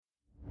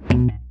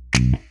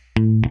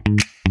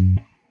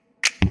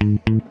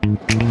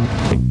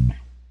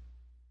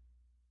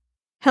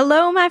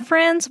Hello, my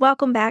friends.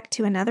 Welcome back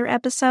to another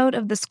episode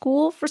of the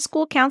School for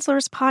School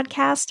Counselors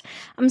podcast.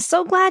 I'm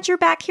so glad you're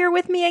back here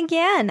with me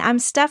again. I'm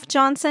Steph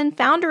Johnson,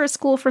 founder of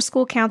School for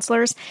School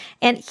Counselors,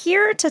 and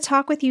here to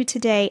talk with you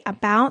today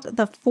about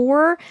the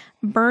 4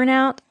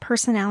 burnout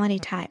personality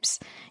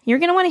types. You're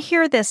going to want to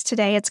hear this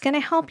today. It's going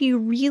to help you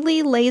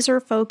really laser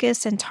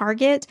focus and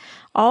target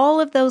all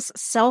of those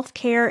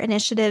self-care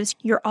initiatives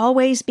you're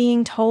always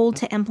being told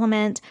to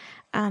implement.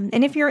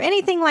 And if you're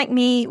anything like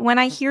me, when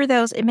I hear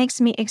those, it makes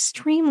me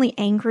extremely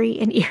angry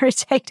and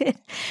irritated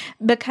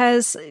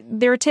because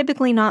they're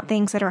typically not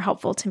things that are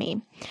helpful to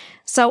me.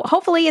 So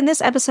hopefully in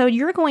this episode,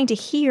 you're going to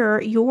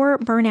hear your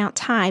burnout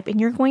type and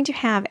you're going to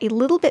have a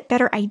little bit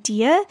better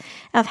idea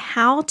of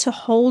how to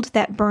hold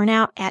that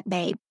burnout at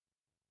bay.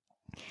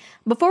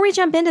 Before we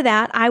jump into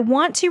that, I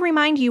want to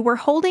remind you we're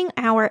holding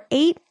our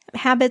 8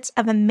 Habits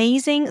of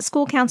Amazing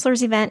School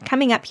Counselors event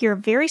coming up here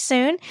very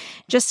soon,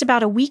 just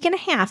about a week and a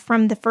half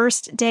from the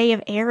first day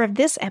of air of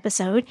this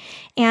episode.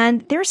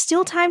 And there's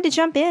still time to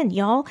jump in,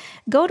 y'all.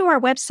 Go to our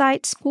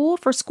website,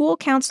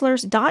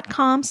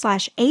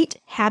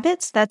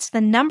 schoolforschoolcounselors.com/8habits. That's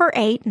the number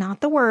 8,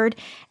 not the word,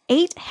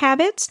 8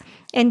 habits,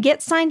 and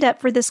get signed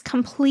up for this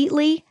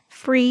completely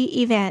free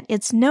event.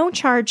 It's no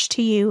charge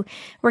to you.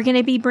 We're going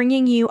to be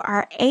bringing you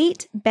our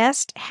 8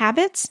 best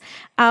habits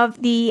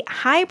of the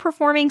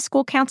high-performing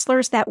school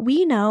counselors that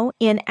we know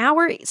in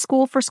our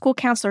School for School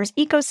Counselors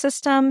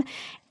ecosystem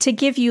to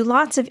give you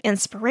lots of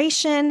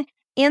inspiration,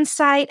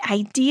 insight,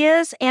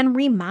 ideas, and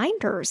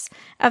reminders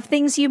of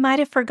things you might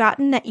have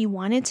forgotten that you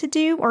wanted to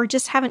do or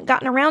just haven't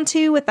gotten around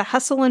to with the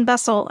hustle and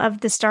bustle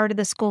of the start of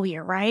the school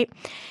year, right?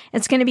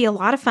 It's going to be a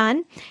lot of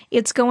fun.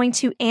 It's going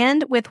to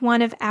end with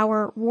one of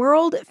our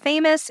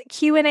world-famous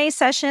Q&A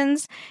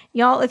sessions.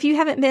 Y'all, if you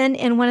haven't been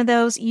in one of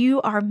those,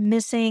 you are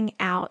missing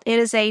out. It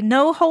is a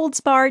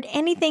no-holds-barred,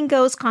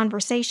 anything-goes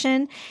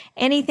conversation.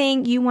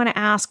 Anything you want to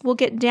ask, we'll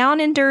get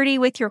down and dirty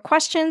with your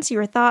questions,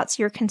 your thoughts,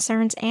 your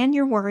concerns, and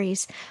your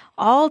worries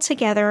all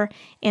together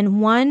in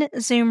one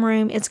Zoom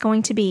room. It's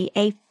going to be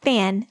a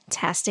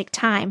fantastic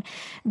time.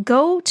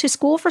 Go to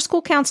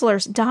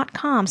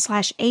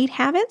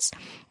schoolforschoolcounselors.com/8habits.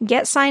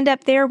 Get signed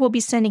up there. We'll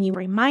be sending you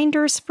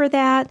reminders for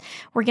that.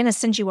 We're going to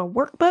send you a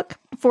workbook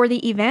for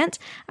the event.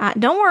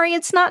 Don't worry,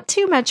 it's not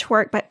too much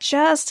work, but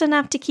just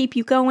enough to keep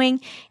you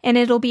going. And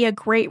it'll be a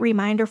great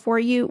reminder for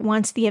you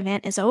once the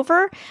event is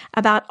over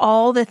about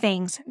all the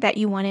things that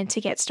you wanted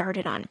to get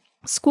started on.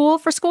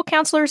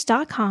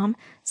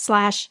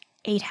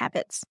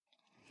 schoolforschoolcounselors.com/8habits.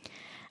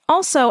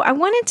 Also, I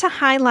wanted to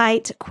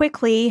highlight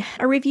quickly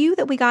a review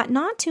that we got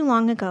not too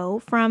long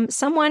ago from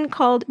someone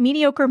called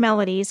Mediocre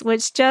Melodies,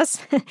 which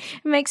just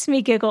makes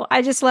me giggle.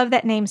 I just love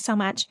that name so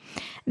much.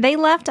 They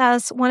left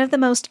us one of the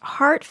most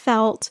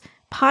heartfelt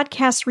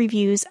podcast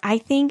reviews I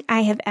think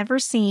I have ever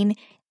seen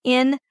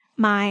in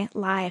my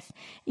life.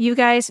 You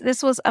guys,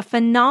 this was a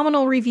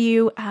phenomenal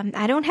review.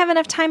 I don't have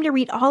enough time to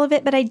read all of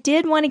it, but I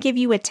did want to give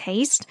you a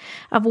taste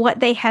of what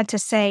they had to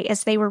say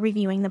as they were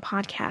reviewing the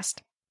podcast.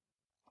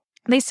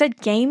 They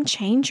said, game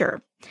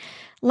changer.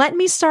 Let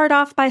me start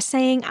off by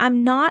saying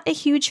I'm not a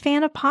huge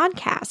fan of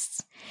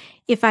podcasts.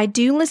 If I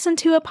do listen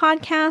to a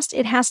podcast,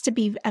 it has to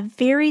be a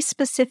very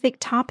specific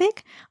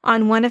topic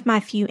on one of my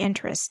few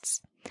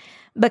interests.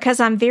 Because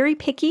I'm very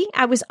picky,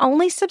 I was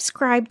only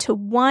subscribed to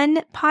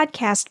one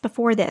podcast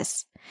before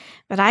this,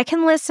 but I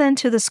can listen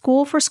to the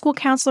School for School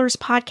Counselors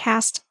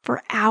podcast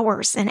for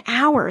hours and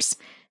hours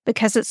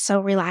because it's so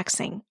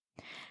relaxing.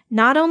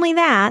 Not only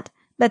that,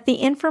 but the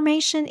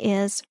information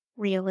is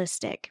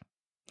realistic.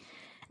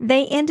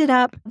 They ended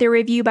up their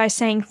review by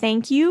saying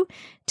thank you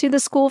to the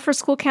School for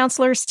School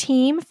Counselors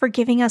team for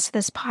giving us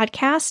this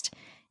podcast.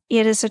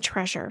 It is a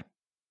treasure.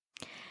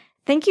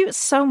 Thank you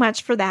so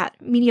much for that,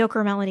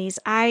 Mediocre Melodies.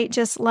 I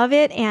just love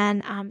it,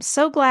 and I'm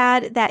so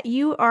glad that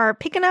you are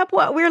picking up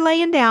what we're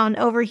laying down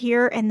over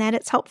here and that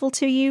it's helpful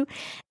to you.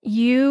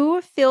 You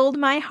filled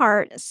my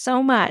heart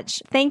so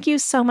much. Thank you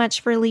so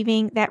much for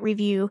leaving that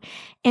review.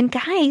 And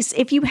guys,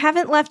 if you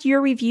haven't left your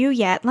review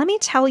yet, let me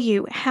tell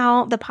you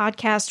how the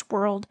podcast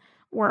world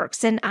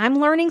works. And I'm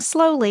learning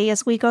slowly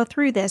as we go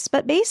through this,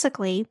 but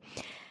basically,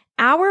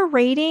 our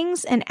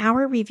ratings and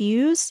our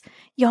reviews,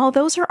 y'all,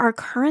 those are our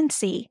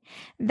currency.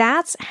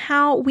 That's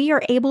how we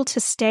are able to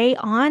stay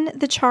on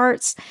the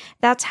charts.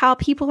 That's how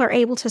people are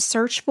able to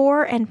search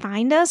for and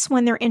find us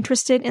when they're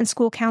interested in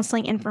school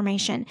counseling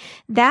information.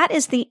 That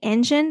is the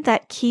engine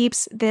that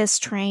keeps this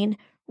train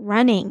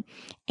running.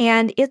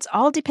 And it's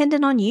all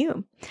dependent on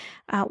you.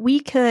 We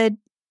could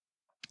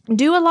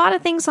do a lot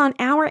of things on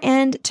our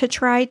end to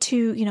try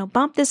to,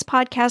 bump this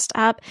podcast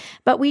up,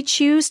 but we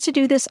choose to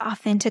do this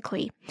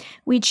authentically.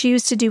 We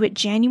choose to do it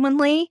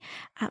genuinely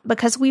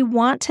because we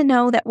want to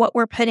know that what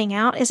we're putting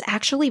out is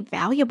actually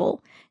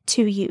valuable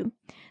to you.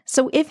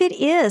 So if it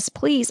is,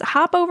 please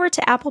hop over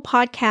to Apple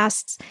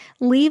Podcasts,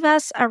 leave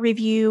us a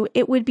review.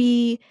 It would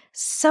be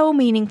so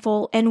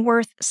meaningful and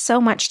worth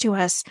so much to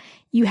us.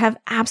 You have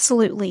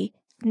absolutely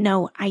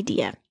no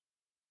idea.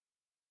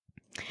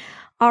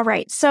 All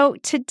right, so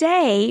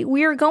today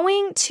we are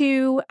going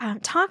to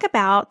talk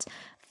about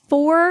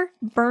 4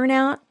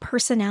 burnout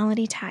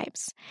personality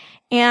types.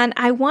 And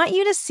I want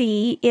you to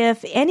see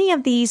if any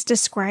of these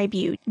describe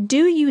you.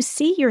 Do you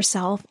see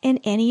yourself in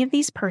any of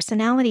these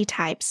personality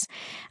types?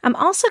 I'm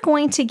also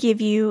going to give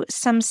you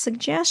some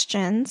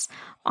suggestions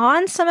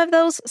on some of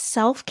those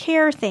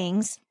self-care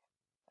things,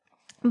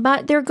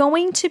 but they're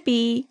going to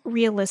be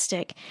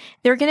realistic.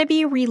 They're going to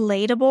be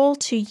relatable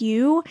to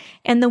you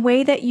and the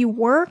way that you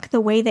work,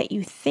 the way that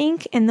you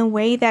think, and the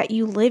way that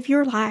you live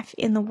your life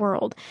in the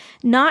world.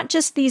 Not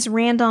just these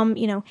random,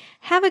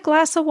 have a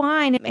glass of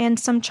wine and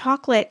some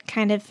chocolate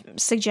kind of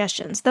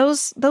suggestions.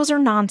 Those are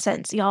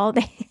nonsense, y'all.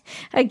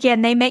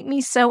 They make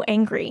me so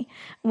angry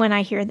when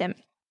I hear them.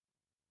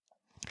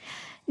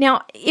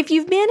 Now, if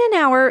you've been in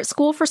our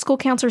School for School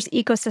Counselors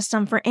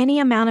ecosystem for any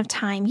amount of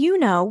time, you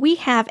know we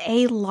have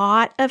a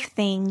lot of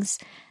things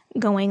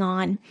going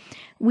on.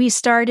 We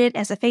started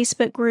as a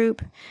Facebook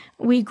group.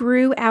 We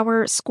grew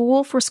our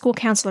School for School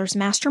Counselors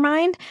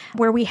Mastermind,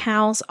 where we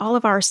house all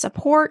of our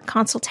support,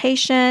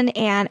 consultation,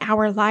 and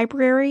our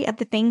library of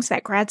the things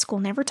that grad school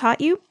never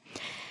taught you.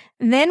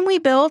 Then we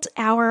built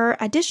our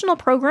additional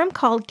program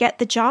called Get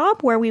the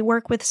Job, where we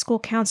work with school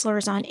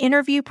counselors on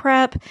interview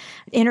prep,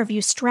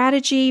 interview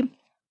strategy,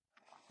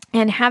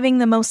 and having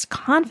the most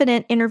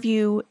confident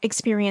interview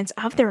experience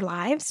of their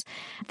lives.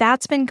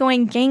 That's been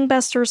going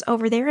gangbusters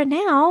over there. And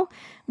now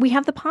we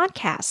have the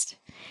podcast.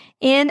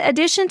 In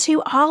addition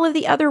to all of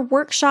the other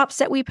workshops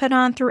that we put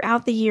on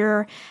throughout the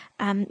year,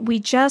 we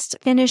just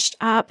finished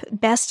up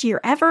Best Year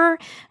Ever.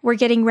 We're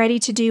getting ready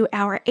to do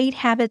our 8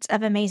 Habits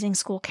of Amazing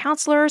School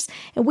Counselors.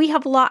 And we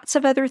have lots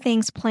of other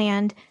things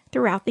planned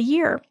throughout the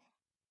year.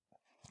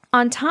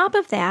 On top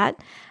of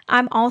that,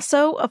 I'm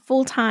also a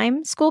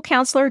full-time school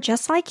counselor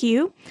just like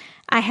you.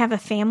 I have a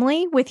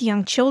family with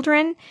young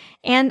children,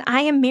 and I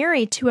am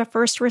married to a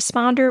first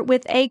responder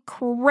with a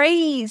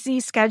crazy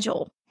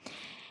schedule.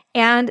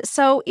 And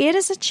so it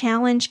is a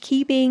challenge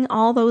keeping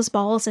all those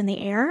balls in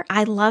the air.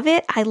 I love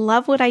it. I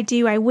love what I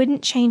do. I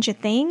wouldn't change a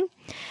thing.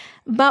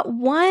 But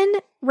one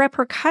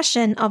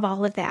repercussion of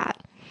all of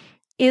that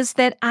is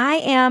that I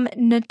am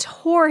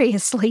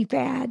notoriously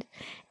bad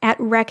at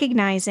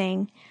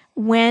recognizing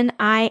when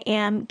I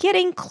am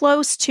getting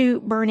close to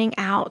burning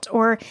out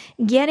or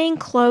getting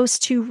close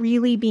to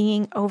really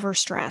being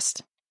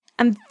overstressed.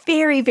 I'm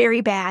very,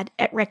 very bad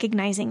at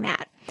recognizing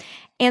that.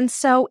 And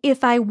so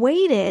if I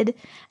waited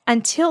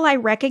until I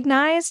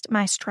recognized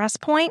my stress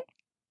point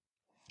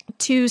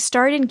to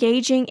start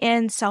engaging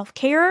in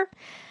self-care,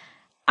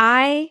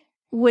 I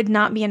would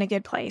not be in a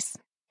good place.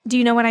 Do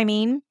you know what I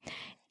mean?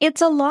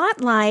 It's a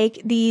lot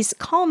like these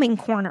calming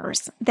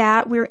corners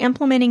that we're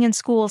implementing in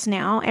schools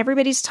now.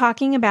 Everybody's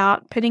talking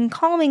about putting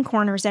calming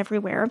corners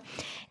everywhere.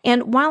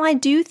 And while I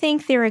do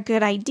think they're a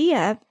good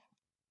idea,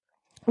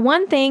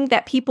 one thing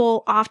that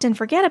people often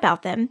forget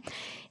about them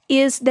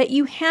is that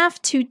you have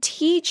to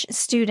teach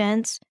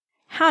students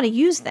how to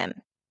use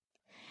them.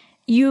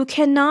 You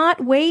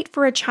cannot wait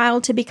for a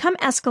child to become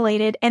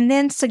escalated and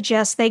then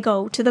suggest they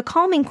go to the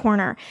calming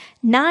corner.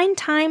 9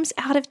 times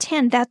out of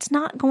 10, that's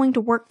not going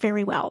to work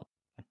very well.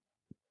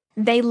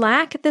 They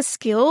lack the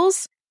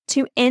skills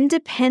to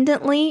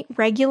independently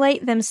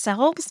regulate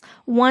themselves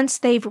once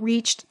they've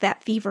reached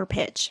that fever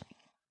pitch.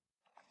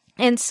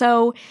 And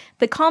so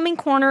the calming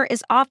corner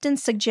is often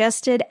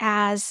suggested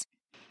as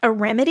a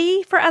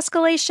remedy for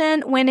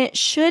escalation when it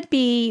should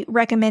be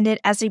recommended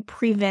as a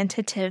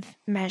preventative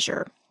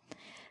measure.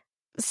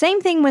 Same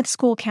thing with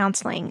school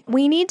counseling.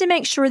 We need to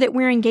make sure that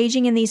we're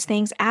engaging in these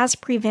things as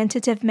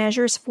preventative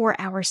measures for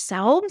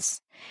ourselves.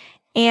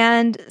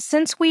 And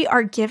since we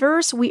are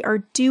givers, we are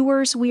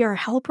doers, we are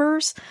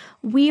helpers,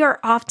 we are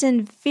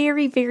often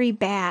very, very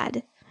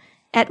bad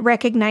at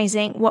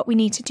recognizing what we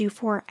need to do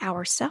for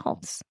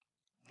ourselves.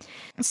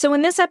 So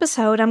in this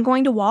episode, I'm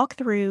going to walk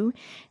through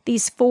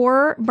these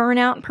 4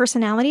 burnout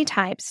personality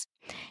types,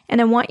 and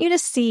I want you to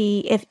see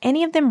if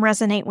any of them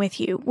resonate with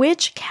you.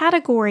 Which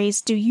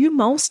categories do you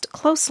most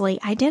closely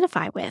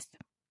identify with?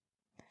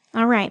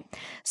 All right,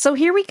 so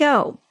here we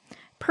go.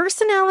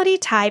 Personality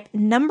type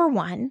number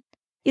 1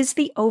 is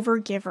the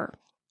overgiver.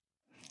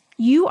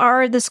 You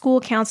are the school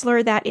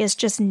counselor that is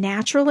just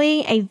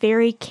naturally a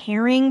very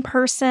caring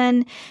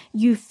person.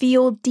 You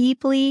feel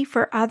deeply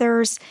for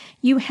others.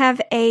 You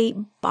have a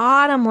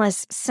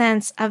bottomless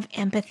sense of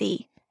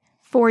empathy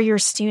for your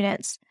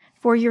students,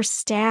 for your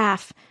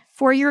staff,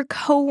 for your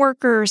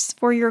coworkers,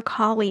 for your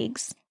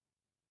colleagues.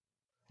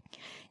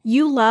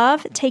 You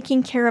love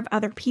taking care of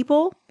other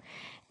people.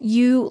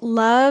 You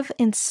love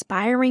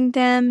inspiring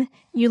them.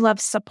 You love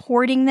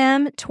supporting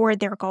them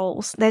toward their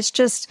goals. That's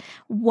just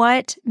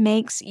what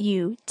makes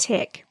you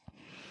tick.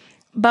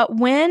 But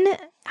when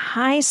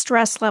high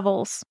stress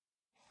levels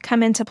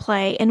come into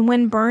play and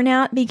when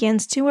burnout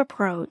begins to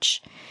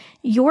approach,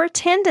 your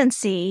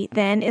tendency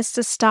then is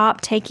to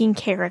stop taking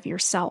care of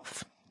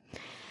yourself.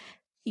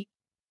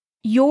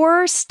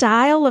 Your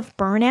style of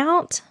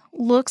burnout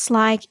looks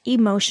like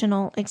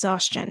emotional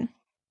exhaustion,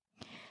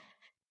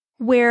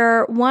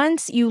 where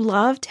once you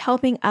loved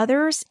helping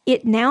others,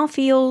 it now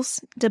feels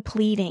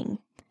depleting.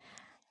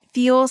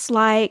 feels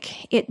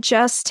like it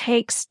just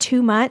takes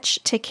too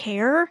much to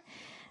care.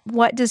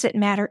 What does it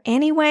matter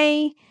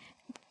anyway?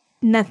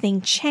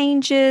 Nothing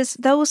changes,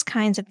 those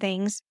kinds of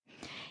things.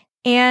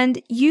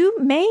 And you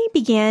may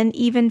begin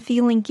even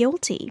feeling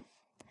guilty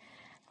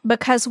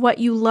because what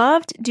you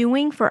loved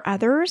doing for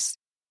others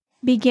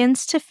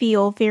begins to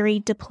feel very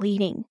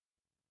depleting.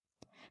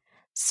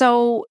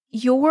 So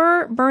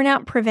your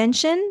burnout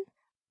prevention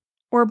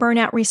or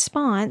burnout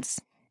response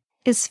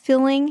is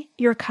filling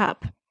your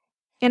cup.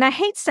 And I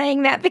hate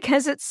saying that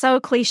because it's so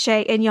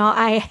cliche. And y'all,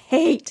 I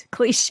hate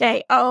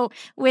cliche. Oh,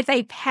 with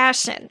a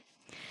passion.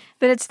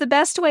 But it's the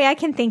best way I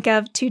can think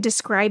of to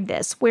describe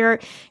this, where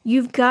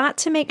you've got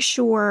to make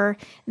sure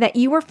that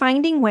you are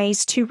finding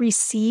ways to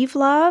receive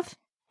love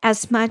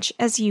as much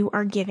as you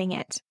are giving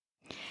it.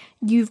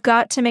 You've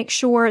got to make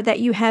sure that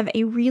you have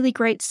a really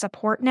great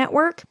support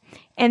network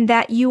and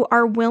that you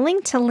are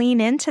willing to lean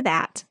into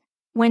that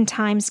when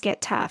times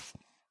get tough.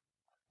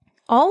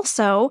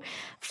 Also,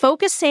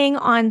 focusing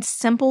on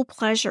simple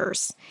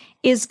pleasures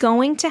is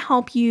going to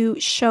help you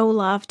show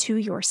love to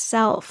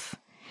yourself.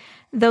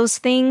 Those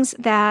things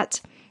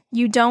that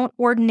you don't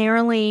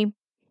ordinarily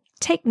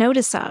take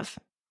notice of,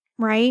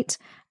 right?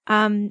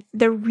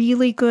 The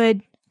really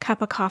good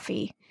cup of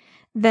coffee,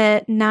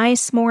 the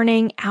nice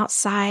morning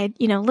outside,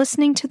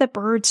 listening to the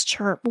birds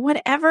chirp,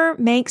 whatever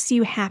makes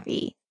you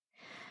happy.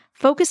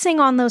 Focusing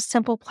on those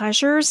simple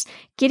pleasures,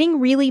 getting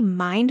really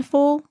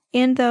mindful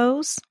in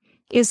those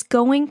is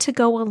going to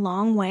go a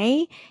long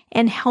way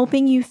in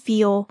helping you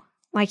feel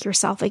like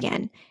yourself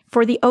again.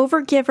 For the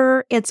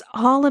overgiver, it's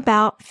all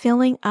about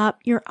filling up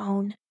your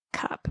own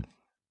cup.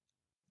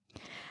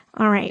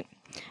 All right.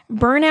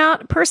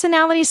 Burnout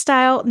personality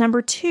style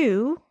number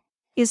 2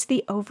 is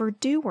the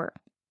overdoer.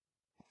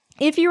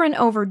 If you're an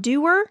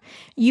overdoer,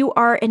 you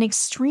are an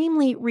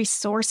extremely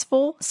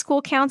resourceful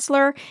school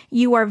counselor.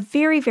 You are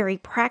very, very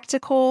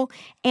practical,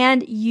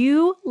 and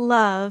you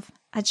love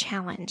a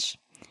challenge.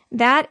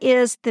 That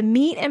is the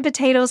meat and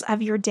potatoes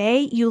of your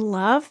day. You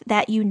love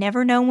that you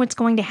never know what's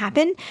going to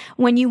happen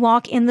when you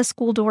walk in the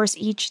school doors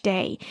each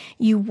day.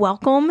 You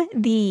welcome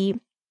the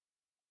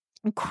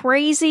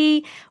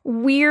crazy,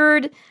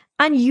 weird,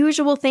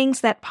 unusual things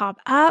that pop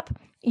up.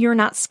 You're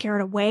not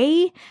scared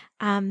away,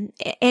 and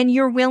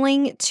you're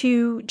willing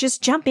to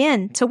just jump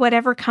in to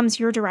whatever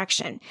comes your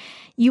direction.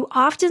 You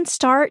often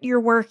start your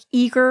work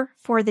eager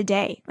for the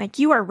day. Like,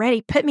 you are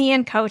ready. Put me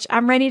in, coach.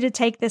 I'm ready to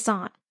take this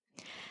on.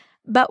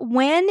 But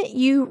when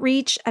you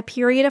reach a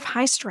period of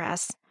high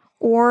stress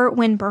or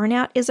when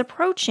burnout is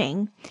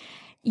approaching,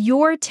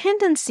 your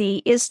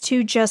tendency is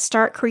to just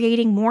start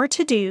creating more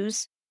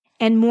to-dos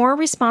and more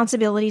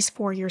responsibilities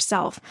for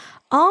yourself,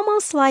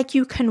 almost like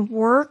you can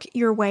work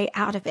your way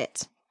out of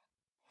it.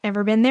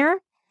 Ever been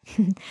there?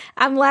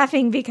 I'm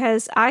laughing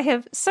because I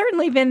have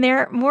certainly been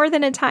there more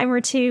than a time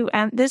or two.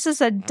 This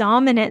is a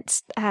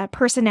dominant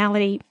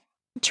personality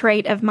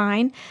trait of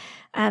mine,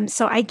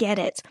 so I get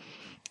it.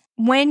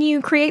 When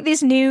you create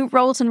these new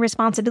roles and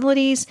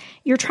responsibilities,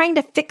 you're trying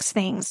to fix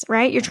things,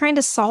 right? You're trying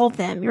to solve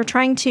them. You're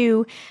trying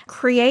to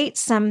create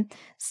some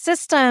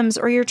systems,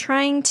 or you're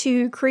trying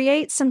to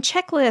create some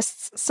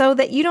checklists so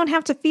that you don't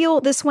have to feel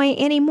this way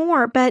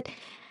anymore. But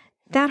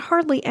that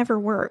hardly ever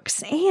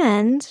works.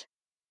 And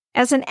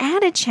as an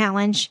added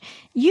challenge,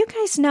 you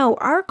guys know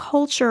our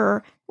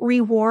culture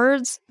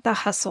rewards the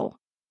hustle,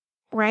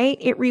 right?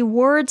 It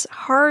rewards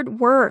hard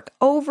work,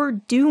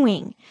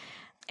 overdoing.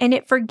 And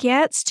it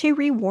forgets to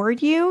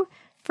reward you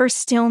for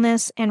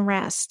stillness and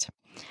rest.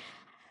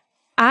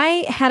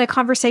 I had a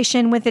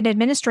conversation with an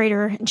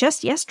administrator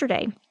just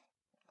yesterday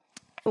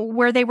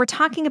where they were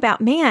talking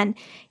about, man,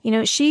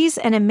 she's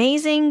an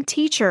amazing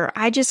teacher.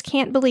 I just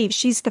can't believe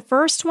she's the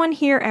first one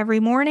here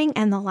every morning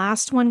and the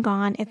last one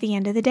gone at the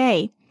end of the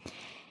day.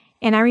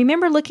 And I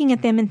remember looking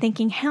at them and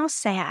thinking, how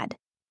sad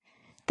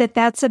that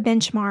that's a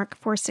benchmark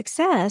for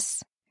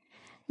success.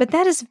 But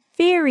that is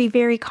very,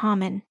 very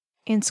common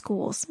in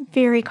schools,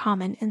 very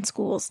common in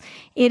schools.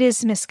 It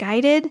is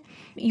misguided.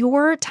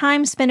 Your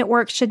time spent at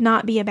work should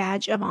not be a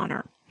badge of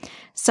honor.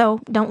 So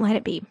don't let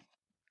it be.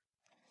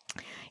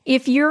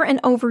 If you're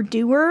an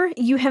overdoer,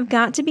 you have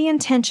got to be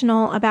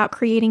intentional about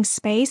creating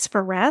space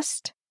for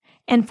rest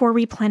and for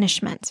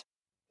replenishment.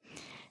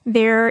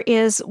 There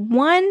is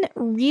one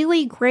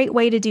really great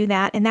way to do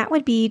that, and that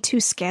would be to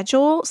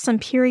schedule some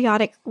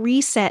periodic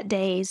reset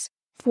days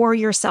for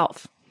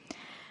yourself.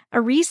 A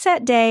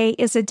reset day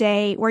is a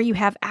day where you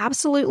have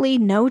absolutely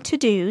no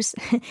to-dos.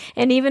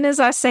 And even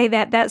as I say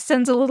that, that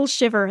sends a little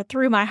shiver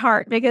through my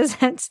heart because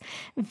that's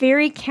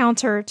very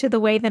counter to the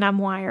way that I'm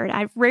wired.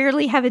 I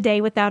rarely have a day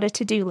without a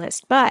to-do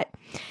list. But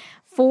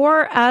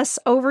for us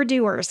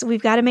overdoers,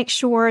 we've got to make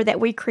sure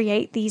that we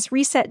create these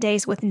reset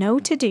days with no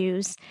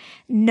to-dos,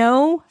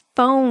 no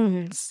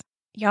phones.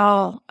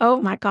 Y'all,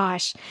 oh my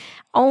gosh.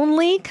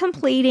 Only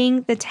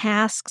completing the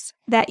tasks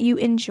that you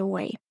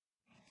enjoy.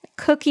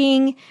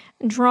 Cooking,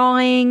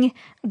 drawing,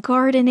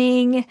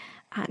 gardening,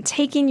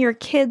 taking your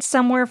kids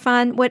somewhere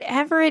fun,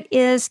 whatever it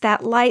is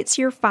that lights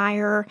your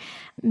fire,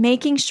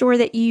 making sure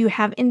that you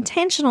have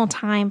intentional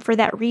time for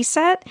that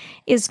reset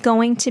is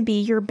going to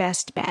be your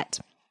best bet.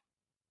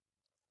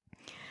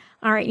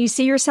 All right, you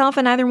see yourself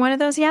in either one of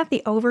those yet?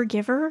 The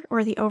overgiver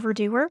or the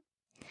overdoer?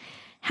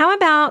 How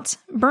about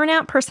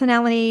burnout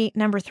personality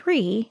number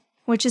 3,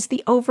 which is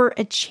the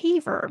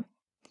overachiever?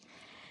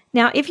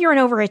 Now, if you're an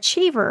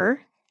overachiever,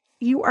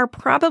 you are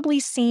probably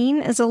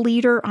seen as a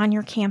leader on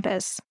your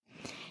campus.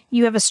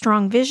 You have a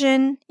strong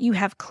vision, you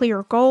have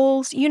clear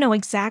goals, you know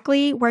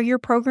exactly where your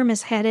program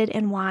is headed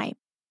and why.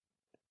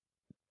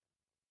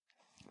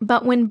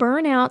 But when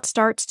burnout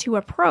starts to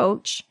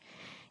approach,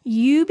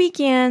 you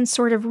begin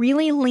sort of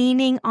really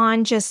leaning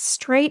on just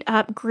straight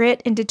up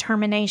grit and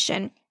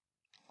determination.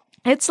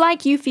 It's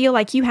like you feel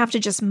like you have to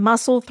just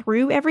muscle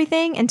through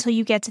everything until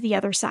you get to the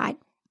other side.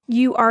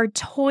 You are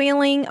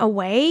toiling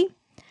away.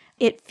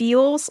 It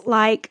feels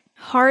like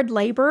hard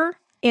labor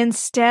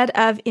instead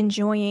of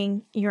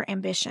enjoying your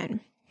ambition.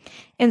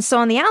 And so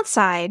on the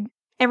outside,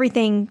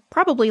 everything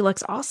probably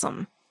looks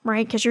awesome,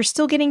 right? Because you're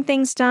still getting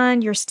things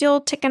done. You're still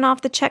ticking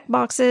off the check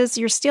boxes.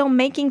 You're still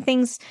making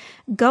things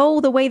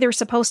go the way they're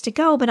supposed to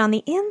go. But on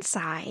the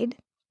inside,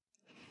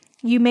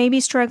 you may be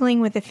struggling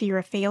with the fear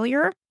of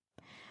failure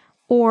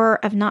or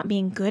of not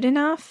being good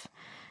enough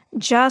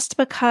just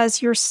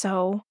because you're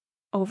so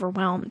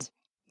overwhelmed.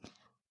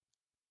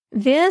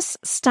 This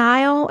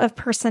style of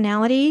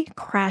personality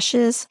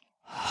crashes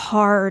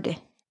hard.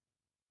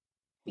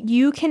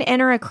 You can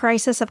enter a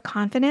crisis of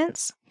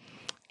confidence,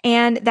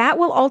 and that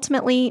will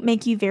ultimately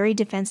make you very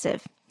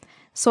defensive.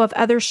 So if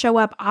others show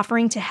up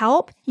offering to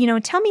help,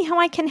 tell me how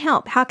I can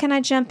help. How can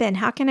I jump in?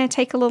 How can I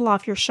take a little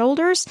off your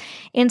shoulders?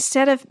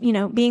 Instead of,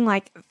 being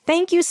like,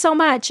 thank you so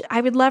much.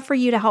 I would love for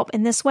you to help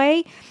in this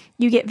way.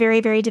 You get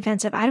very, very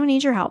defensive. I don't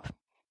need your help.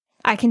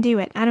 I can do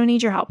it. I don't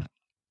need your help.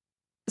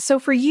 So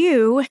for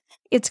you,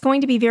 it's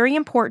going to be very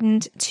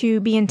important to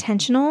be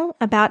intentional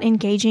about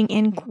engaging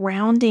in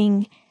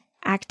grounding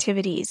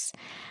activities.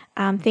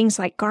 Things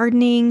like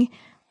gardening,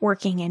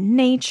 working in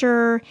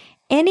nature,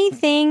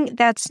 anything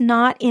that's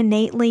not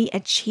innately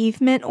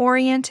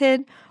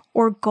achievement-oriented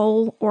or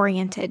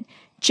goal-oriented.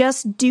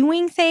 Just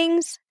doing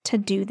things to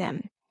do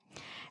them.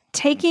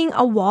 Taking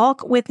a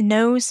walk with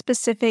no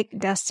specific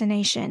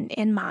destination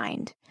in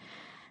mind.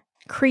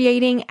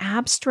 Creating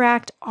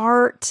abstract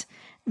art,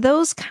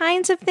 those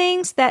kinds of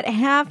things that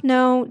have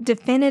no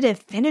definitive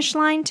finish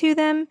line to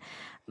them,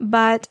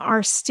 but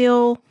are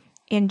still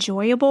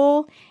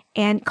enjoyable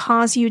and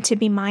cause you to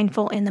be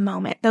mindful in the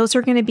moment. Those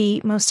are going to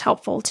be most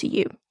helpful to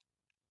you.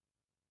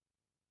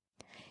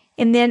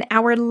 And then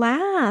our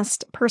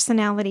last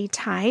personality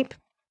type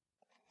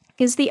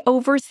is the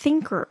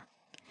overthinker.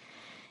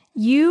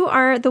 You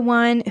are the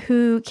one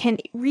who can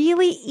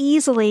really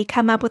easily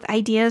come up with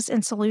ideas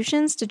and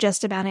solutions to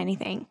just about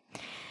anything.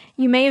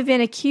 You may have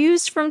been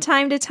accused from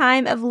time to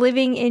time of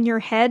living in your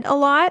head a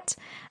lot.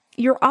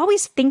 You're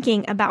always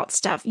thinking about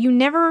stuff. You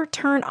never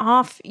turn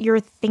off your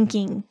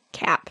thinking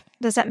cap.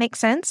 Does that make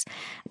sense?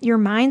 Your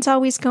mind's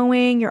always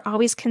going. You're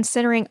always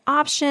considering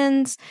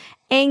options,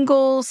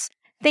 angles,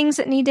 things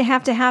that need to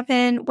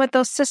happen, what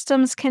those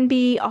systems can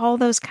be, all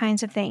those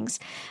kinds of things.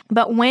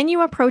 But when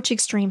you approach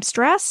extreme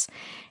stress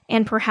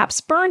and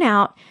perhaps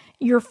burnout,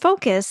 your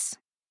focus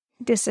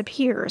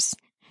disappears.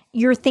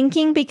 Your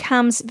thinking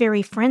becomes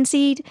very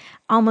frenzied,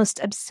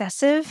 almost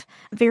obsessive,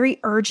 very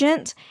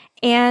urgent,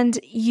 and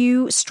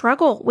you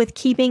struggle with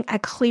keeping a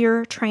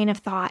clear train of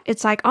thought.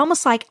 It's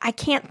almost like I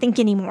can't think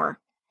anymore,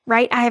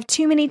 right? I have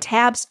too many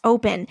tabs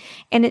open,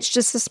 and it's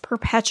just this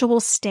perpetual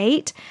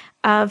state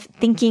of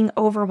thinking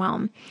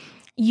overwhelm.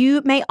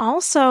 You may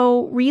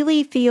also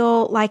really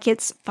feel like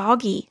it's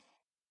foggy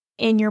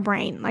in your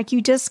brain, like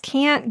you just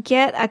can't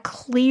get a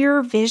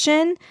clear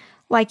vision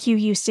like you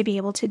used to be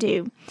able to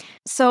do.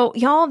 So,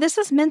 y'all, this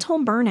is mental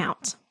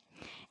burnout.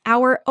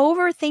 Our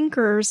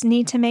overthinkers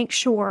need to make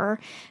sure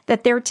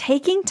that they're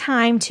taking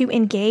time to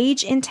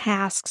engage in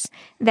tasks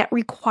that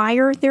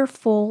require their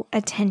full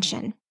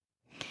attention.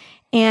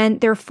 And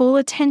their full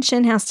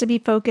attention has to be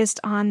focused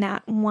on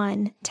that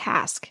one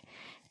task.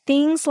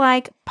 Things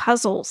like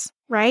puzzles,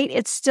 right?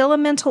 It's still a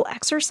mental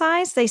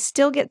exercise. They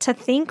still get to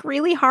think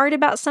really hard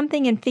about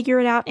something and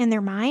figure it out in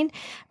their mind,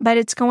 but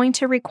it's going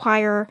to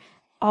require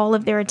all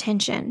of their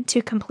attention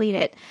to complete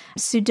it.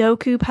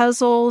 Sudoku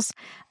puzzles,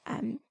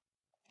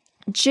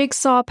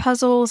 jigsaw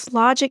puzzles,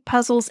 logic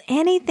puzzles,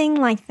 anything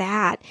like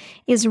that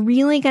is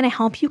really going to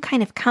help you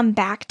kind of come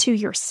back to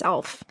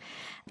yourself.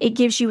 It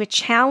gives you a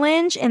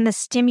challenge and the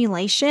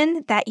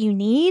stimulation that you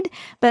need,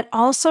 but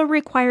also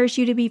requires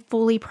you to be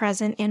fully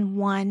present in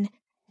one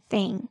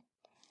thing.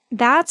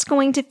 That's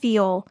going to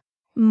feel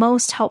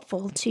most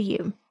helpful to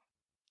you.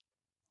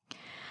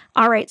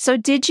 All right, so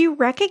did you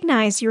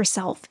recognize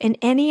yourself in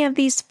any of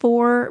these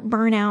 4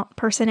 burnout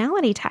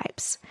personality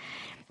types?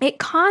 It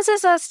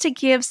causes us to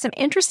give some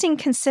interesting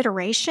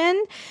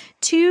consideration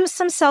to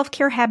some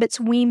self-care habits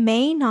we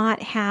may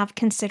not have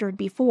considered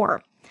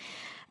before.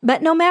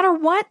 But no matter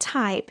what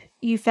type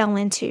you fell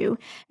into,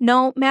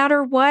 no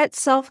matter what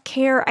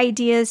self-care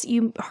ideas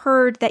you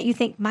heard that you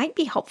think might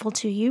be helpful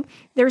to you,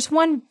 there's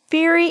one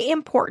very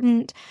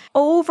important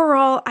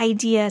overall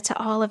idea to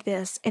all of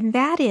this, and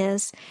that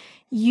is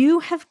you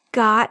have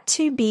got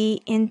to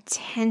be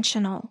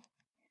intentional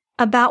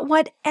about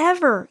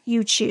whatever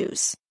you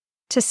choose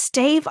to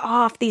stave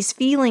off these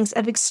feelings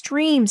of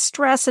extreme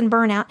stress and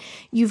burnout.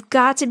 You've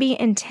got to be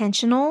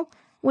intentional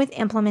with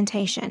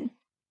implementation.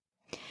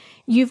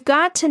 You've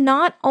got to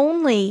not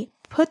only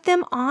put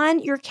them on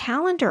your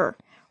calendar,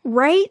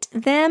 write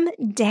them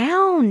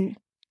down,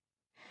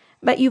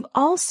 but you've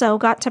also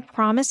got to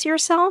promise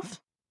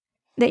yourself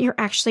that you're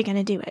actually going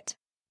to do it.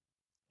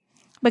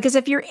 Because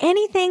if you're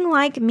anything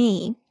like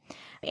me,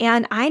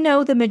 and I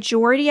know the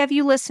majority of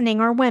you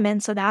listening are women,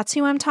 so that's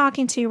who I'm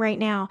talking to right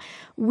now,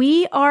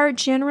 we are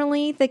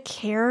generally the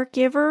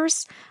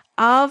caregivers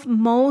of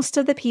most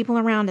of the people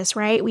around us,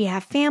 right? We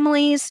have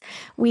families,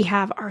 we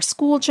have our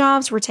school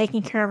jobs, we're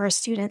taking care of our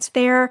students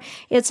there.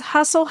 It's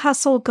hustle,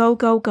 hustle, go,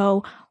 go,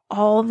 go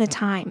all the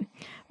time.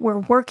 We're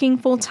working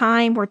full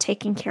time, we're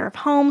taking care of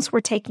homes,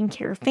 we're taking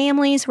care of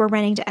families, we're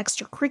running to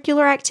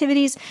extracurricular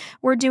activities,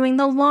 we're doing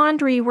the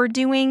laundry, we're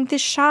doing the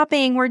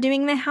shopping, we're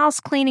doing the house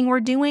cleaning, we're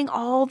doing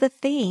all the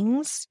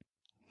things.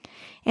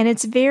 And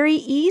it's very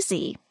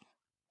easy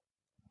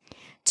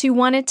to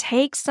want to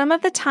take some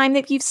of the time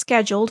that you've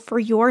scheduled for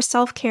your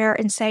self-care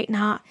and say,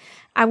 nah,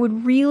 I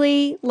would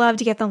really love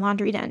to get the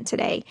laundry done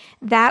today.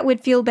 That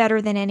would feel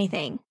better than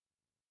anything.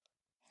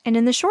 And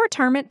in the short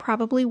term, it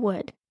probably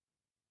would.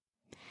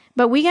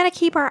 But we got to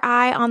keep our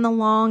eye on the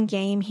long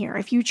game here.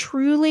 If you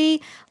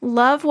truly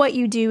love what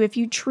you do, if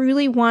you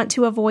truly want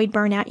to avoid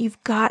burnout,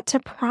 you've got to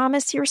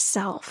promise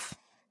yourself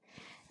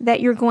that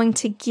you're going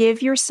to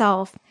give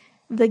yourself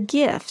the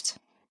gift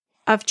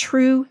of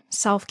true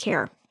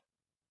self-care.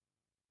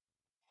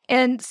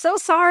 And so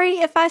sorry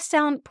if I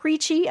sound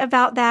preachy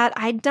about that.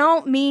 I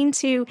don't mean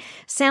to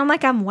sound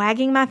like I'm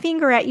wagging my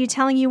finger at you,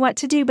 telling you what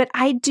to do, but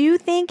I do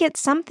think it's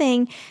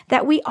something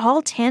that we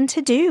all tend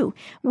to do.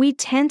 We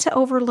tend to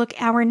overlook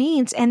our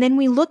needs, and then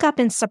we look up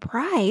in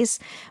surprise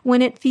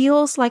when it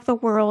feels like the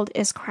world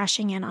is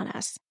crashing in on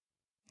us.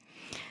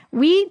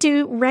 We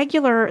do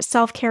regular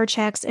self-care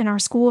checks in our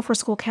School for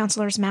School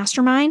Counselors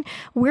Mastermind.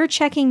 We're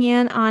checking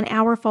in on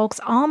our folks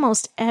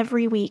almost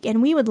every week,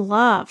 and we would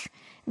love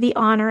the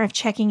honor of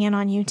checking in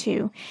on you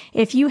too.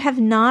 If you have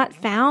not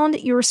found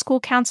your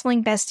school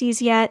counseling besties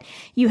yet,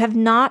 you have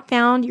not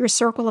found your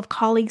circle of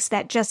colleagues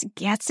that just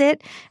gets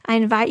it, I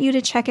invite you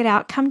to check it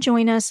out. Come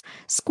join us,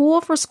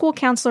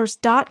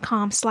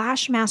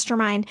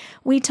 schoolforschoolcounselors.com/mastermind.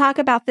 We talk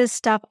about this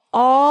stuff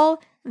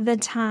all the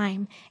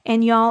time.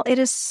 And y'all, it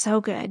is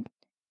so good.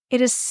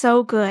 It is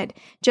so good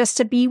just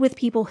to be with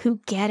people who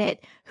get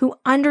it, who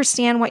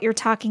understand what you're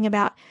talking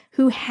about,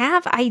 who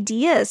have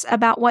ideas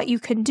about what you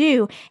can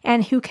do,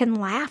 and who can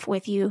laugh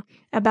with you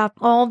about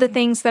all the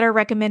things that are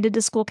recommended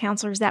to school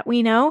counselors that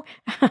we know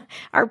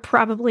are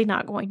probably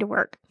not going to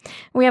work.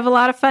 We have a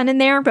lot of fun in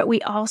there, but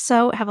we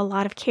also have a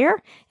lot of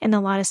care and a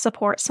lot of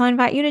support. So I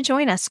invite you to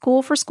join us,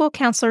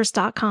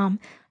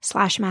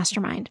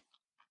 schoolforschoolcounselors.com/mastermind.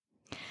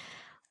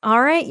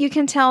 All right, you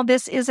can tell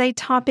this is a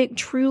topic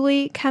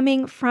truly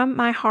coming from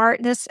my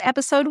heart. This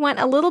episode went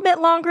a little bit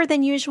longer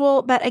than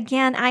usual, but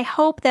again, I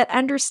hope that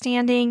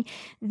understanding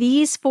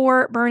these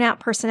 4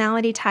 burnout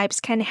personality types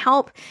can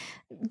help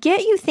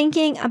get you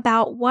thinking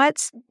about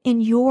what's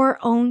in your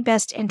own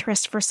best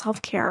interest for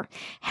self-care.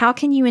 How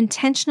can you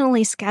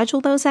intentionally schedule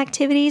those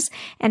activities,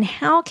 and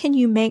how can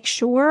you make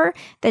sure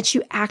that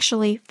you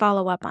actually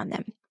follow up on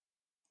them?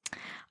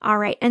 All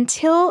right,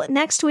 until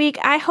next week,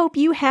 I hope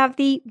you have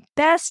the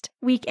best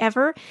week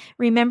ever.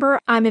 Remember,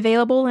 I'm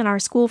available in our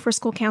School for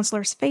School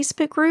Counselors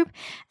Facebook group,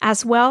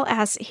 as well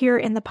as here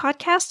in the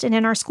podcast and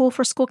in our School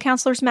for School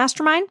Counselors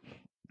Mastermind.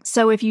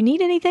 So if you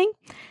need anything,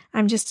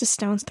 I'm just a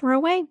stone's throw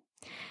away.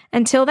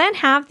 Until then,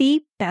 have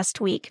the best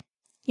week.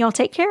 Y'all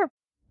take care.